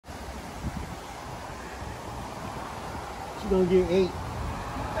gonna get 8.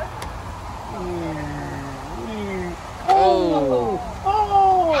 Oh.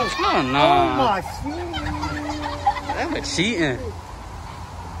 Oh. Oh, no. Oh, my shit. That was cheating.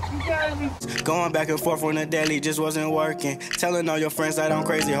 Going back and forth on the daily just wasn't working. Telling all your friends that I'm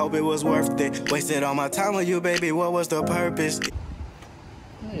crazy, hope it was worth it. Wasted all my time with you, baby, what was the purpose?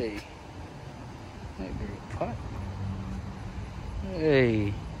 Hey. Hey, girl, pot.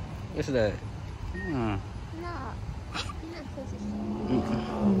 Hey. What's that? No. You're not supposed to.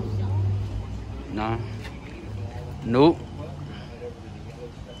 Nah. Nope.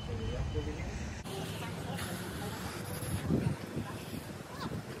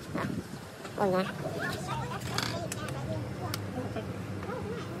 Oh, yeah.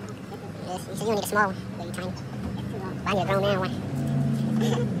 Yes, you said you don't need a small one. Yeah, you're tiny. I need a grown man one.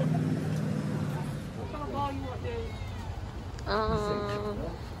 What kind of ball you want there?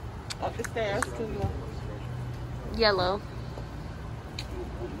 Up the stairs to the Yellow.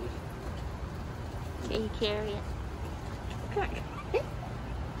 Can you carry it?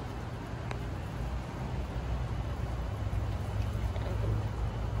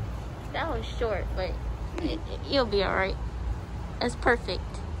 That was short, but you'll be all right. That's perfect.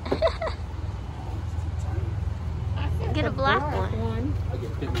 Get a black one. I can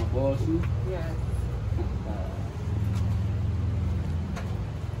pick my ball too. Yes.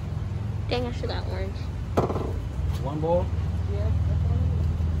 Dang, I should got orange. One ball? Yes.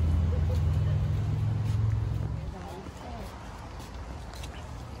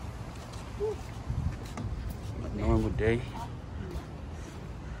 A normal day.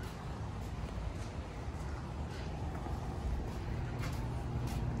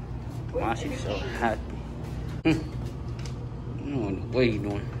 Why she's so happy? I don't know what you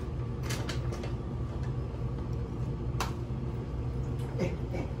doing.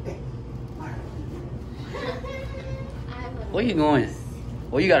 Where you going?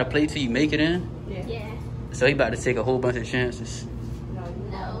 Well, you gotta play till you make it in? Yeah. So he about to take a whole bunch of chances.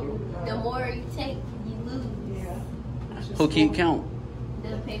 No. The more you take, you lose. Yeah. Who keep count?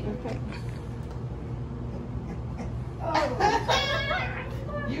 The paper.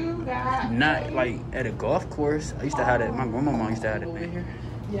 You got. Not like at a golf course. I used to have that. My grandma used to have it over here.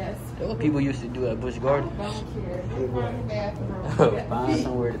 Yes. That's what people used to do at Busch Gardens. Don't care. They find a bathroom. Find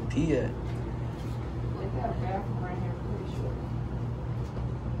somewhere to pee at. They got a bathroom right here, pretty sure.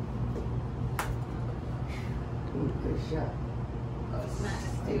 Ooh, good shot.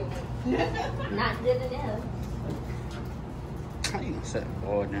 Not good enough. How you gonna set the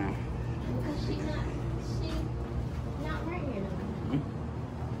ball down? Because she's not right here no more.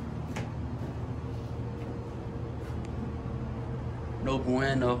 No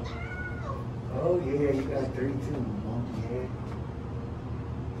bueno. Oh, yeah, you got 3 too, monkey head.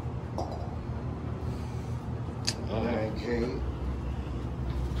 All right, Jay.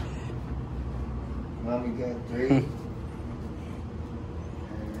 Mommy got 3.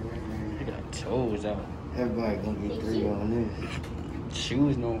 You got toes out. Everybody gonna get 3 on this.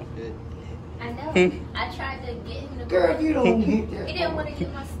 Shoes no fit. I know. I tried to get him to Girl, you don't get that. He didn't want to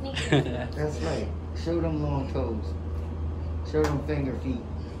get my sneakers. That's right. Show them long toes. Show them finger feet.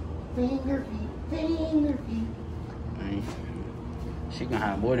 Finger feet. Finger feet. Man, she gonna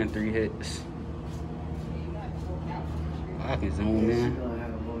have more than 3 hits. I can zoom Yeah, she in. gonna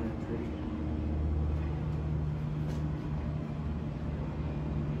have more than 3.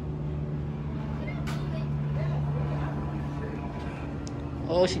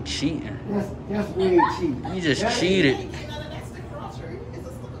 Oh, she cheating. That's way cheap. You just cheated.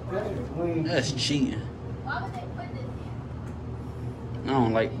 That is way That's cheap. cheating. Why would they put this I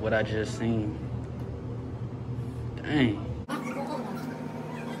don't like what I just seen. Dang.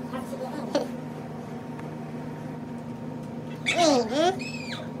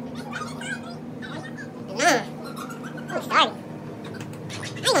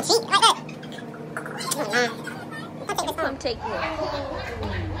 Come take me.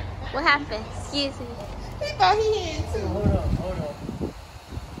 What happened? Excuse me. He thought he had to. Hold on.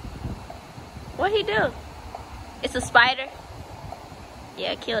 What'd he do? It's a spider?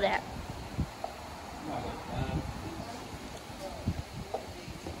 Yeah, kill that.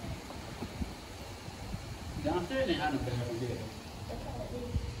 Downstairs ain't had no bathroom yet.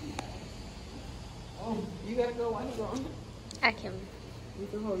 Oh, you gotta go while he's on. I can. You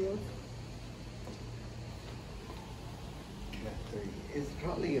can hold yours. Got 3. It's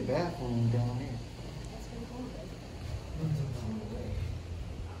probably a bathroom down there.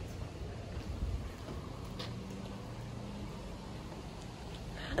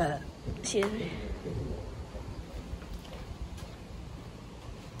 Excuse me.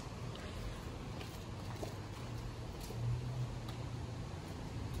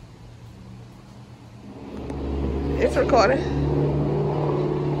 It's recording.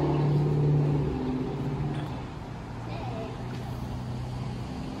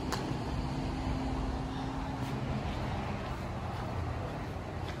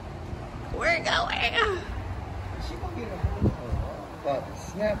 Where it going? She gonna get a hold of her. About to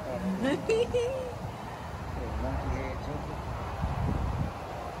snap on her. Little monkey head joker.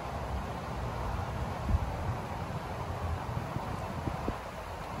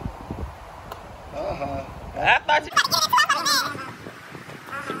 I thought you.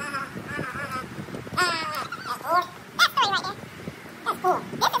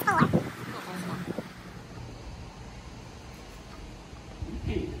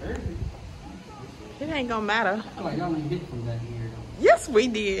 It ain't gonna matter. I feel like y'all ain't hit from that here though. Yes, we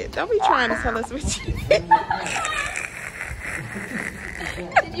did. Don't be trying to tell us what you did. Did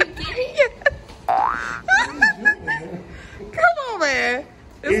you get it? Come on, man.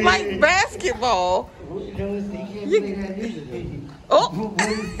 It's like basketball. What you doing? You can't play that either, though. Oh. What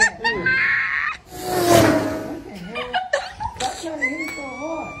is that? What the hell? Stop trying to hit it so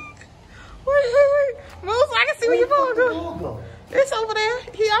hard. Wait. Moose, I can see where your ball Where the go. ball go? It's over there.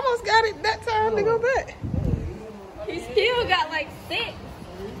 He almost got it that time to go back. He still got like 6.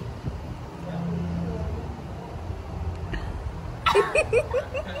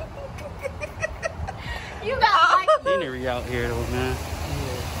 You got like Scenery out here though, man.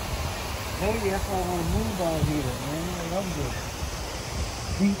 Hey, that's why I want to move out here, man. Like, I'm good.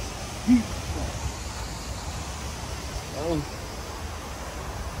 Deep, deep. Oh.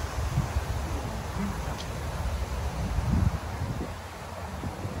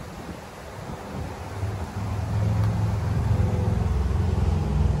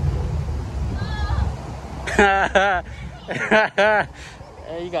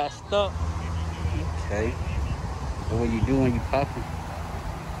 Hey, you got stuck. Okay. So what you do when you popping?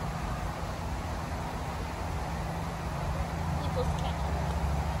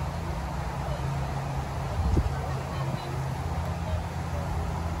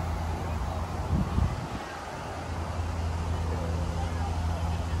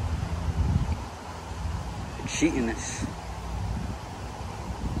 Cheating us.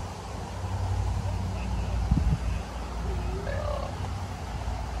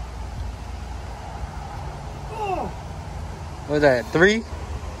 What was that, 3?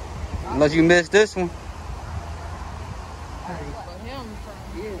 Unless you missed this one.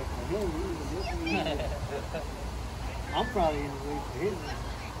 I'm probably in the way for his.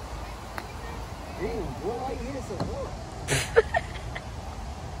 Damn, boy, why you hitting so hard?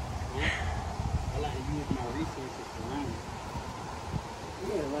 I like to use my resources to run.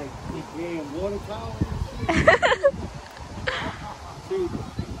 Yeah, like damn water power and shit.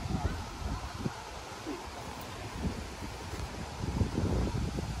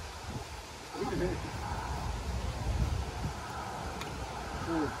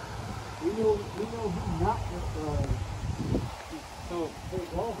 We know who knocked the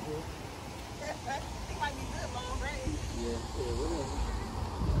golf ball. It might be good long range. Yeah, whatever.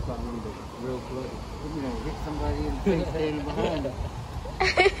 Probably need a real close. You know, hit somebody in the face standing behind them. How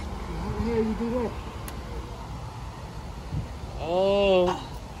the hell you do that? Oh.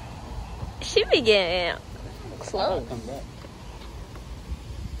 she be getting close. Come back.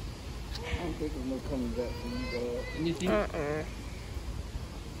 I don't think there's no coming back from you, dog. You see? Nah.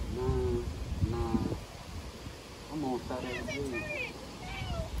 I'm on side of the blue.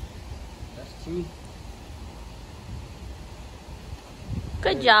 That's 2.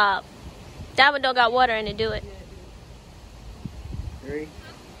 Good job. That one don't got water in it, do it. 3.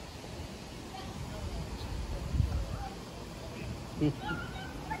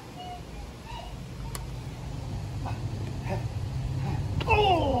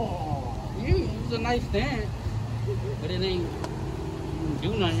 Oh! Yeah, it was a nice stand. But it ain't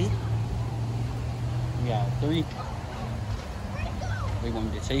do nothing. We got 3. We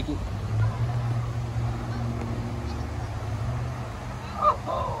want me to take it.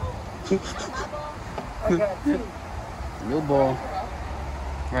 I got 2. Your ball.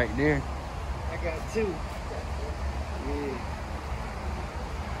 Right there. I got 2. Yeah.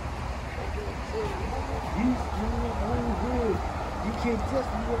 You good. You can't test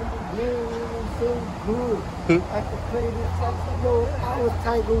me on the game. I'm so good. I can play this type of low. I was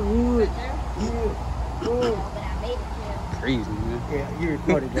Tiger Woods. Yeah. Good. Crazy, man. Yeah, you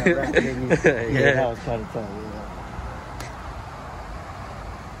recorded that, right? Didn't you? Yeah. That was kind of tough.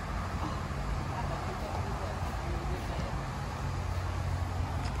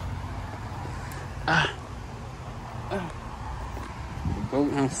 Yeah. The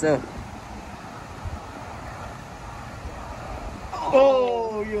goat himself.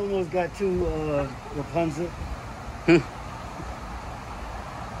 Oh, you almost got 2 Rapunzel.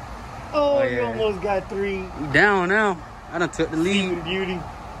 Oh, you yeah. almost got 3. You down now. I done took the lead. Sleeping Beauty.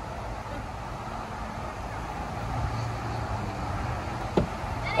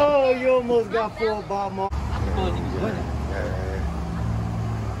 Oh, you almost got 4 Bob Marley. I suppose he was winning.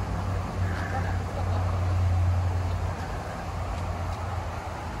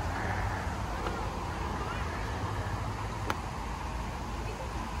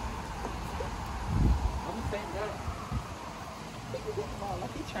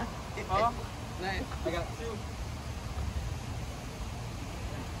 Huh? Nice. I got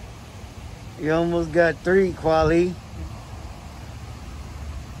 2. You almost got 3, Quali.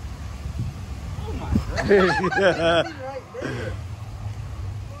 Oh my God.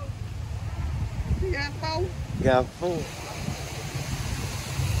 You got 4? Got 4.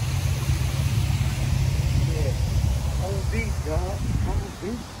 Yeah. I'm a beast, dog. I'm a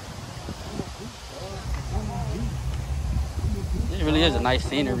beast. It really is a nice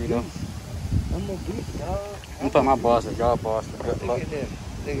scenery though. I'm a beast, dog. I'm putting my boss as y'all boss. Good luck. Look at that.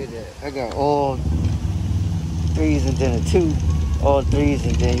 Look at that. I got all 3s and then a 2. All 3s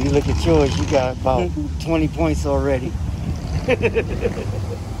and then you look at yours, you got about 20 points already.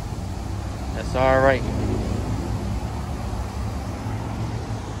 That's all right.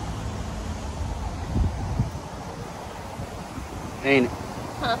 Ain't it?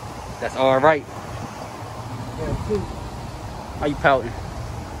 Huh? That's all right. Got 2. How you pouting?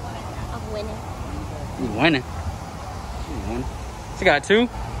 I'm winning. You winning? You winning? She got 2.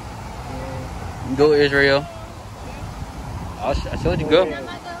 Go Israel. I told you go. Yeah,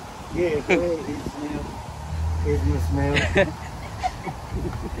 go ahead, Ismail. Ismail.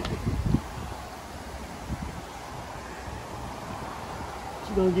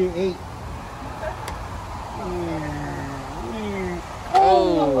 She gonna get 8.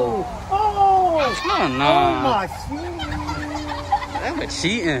 Oh. Oh! Oh no. Oh my shit! That was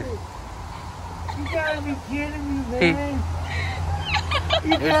cheating. You gotta be kidding me, man. You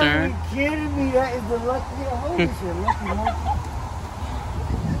Your gotta turn. be kidding me. That is the lucky. Hold this shit, lucky monkey.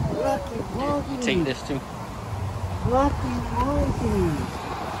 Lucky monkey. Take this too. Lucky monkey.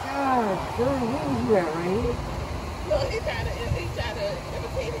 God, where is you at, right here? Look, he tried to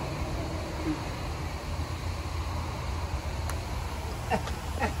imitate it.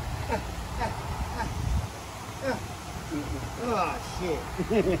 Oh, shit.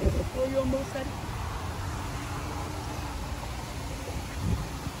 Oh, you almost said it.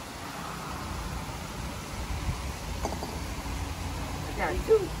 I got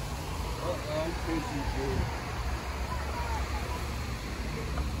 2.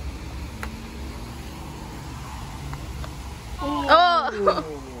 Oh.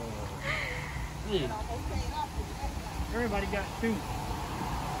 Everybody got 2.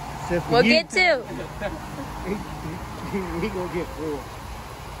 Except for We'll you. get 2. He gonna get 4.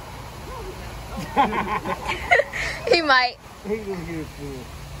 He might. He gonna get 4.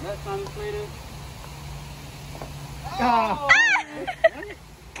 Next time you play this. Oh.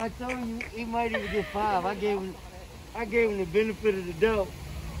 I told you he might even get 5. I gave him the benefit of the doubt.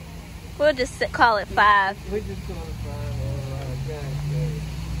 We'll just call it 5. We just call it 5.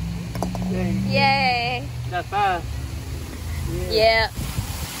 All right, guys. Yay. That's 5. Yeah.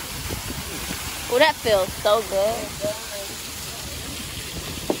 Oh, that feels so good.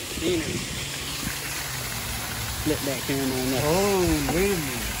 Scenery. Flip that camera on that. Oh, wait a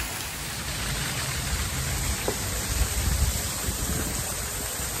minute.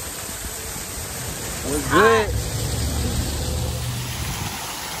 What's good?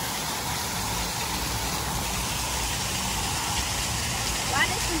 Why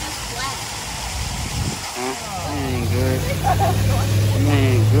this one just flat? Huh? That ain't good. That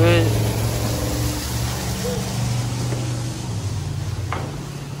ain't good.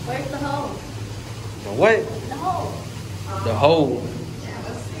 Where's the hole? The what? The hole. The hole. Yeah,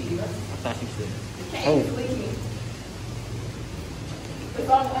 let's see. I thought you said. The tank Oh. is leaking. It's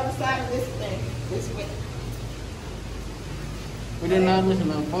on the other side of this thing. This way. We do not listen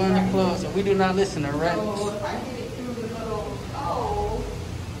to Boy in the Club, so we do not listen to rap. So if I get it through the little hole,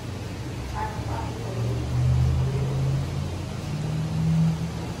 I can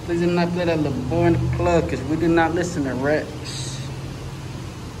Please do not play that little Boy in the Club, because we do not listen to raps.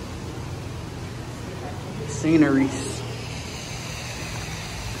 Sceneries.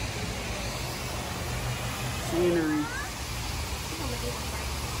 Sceneries.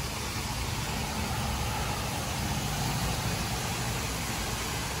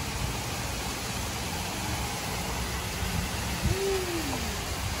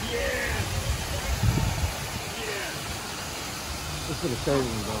 Let's put a 3rd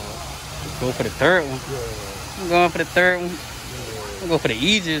one, dog. Go for the 3rd one. I'm going for the third one. I'm going for the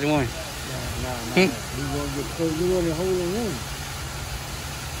easiest one. Nah. You want to get close. You want to hold it in.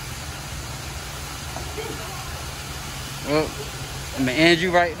 Well, I'm an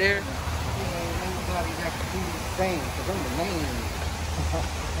Andrew right there. Everybody got to do the same, because I'm the man.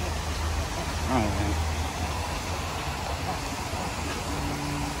 Oh, man.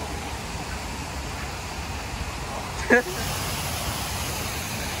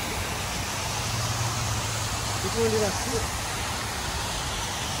 Which one did I flip?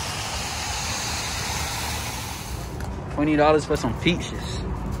 $20 for some peaches.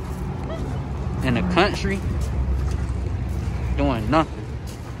 In the country, doing nothing.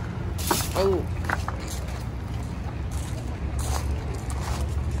 Oh.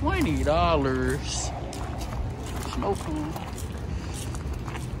 $20. Snow cone.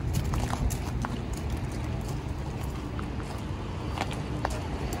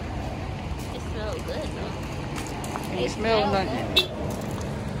 It smells good though. Ain't smell nothing.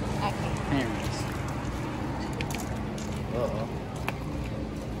 Parents. Uh-oh.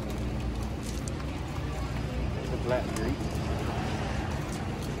 It's a black grape.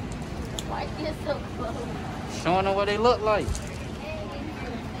 Why get so close? Showing them what they look like.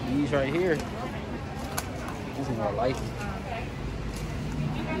 These right here. This is more like it.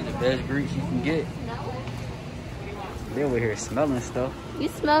 These are the best grapes you can get. They over here smelling stuff. You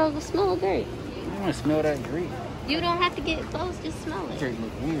smell great. You want to smell that grape? You don't have to get close, just smell it. Grape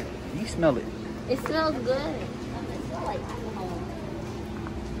look weird. You smell it. It smells good. It smells like home.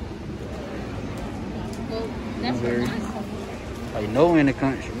 Well, that's what Very. mine smells Like nowhere in the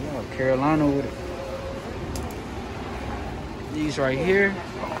country. Yeah, Carolina with it. These right here.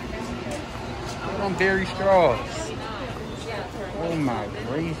 Them berry straws. Oh my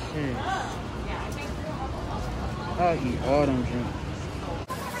gracious. I'll eat all them drinks.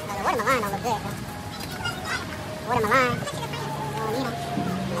 Watermelon don't look good, though. Watermelon. Don't need them.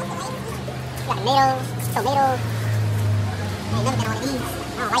 You got tomatoes, tomatoes. I ain't never been on one of these.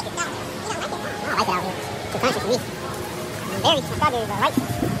 I don't like it. I don't like it out here. It's too country for me. Berries and strawberries are right.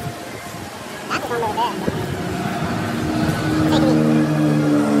 Apples don't look bad, though. Take me.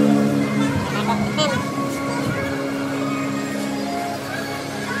 Back up to 10.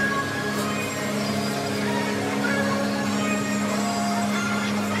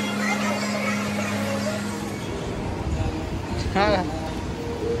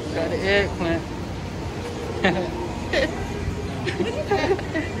 Got the eggplant.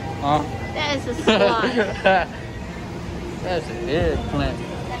 Huh? That is a slide. That's an eggplant.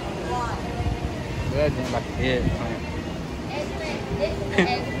 That ain't like an eggplant.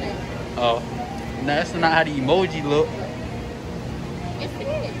 Eggplant. Oh, no, that's not how the emoji look. Yes, it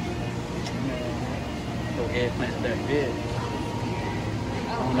is. So eggplant's that big.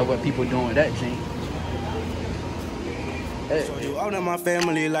 I don't know what people doing with that thing. So you all know my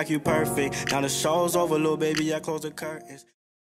family like you perfect. Now the show's over, little baby, I close the curtains.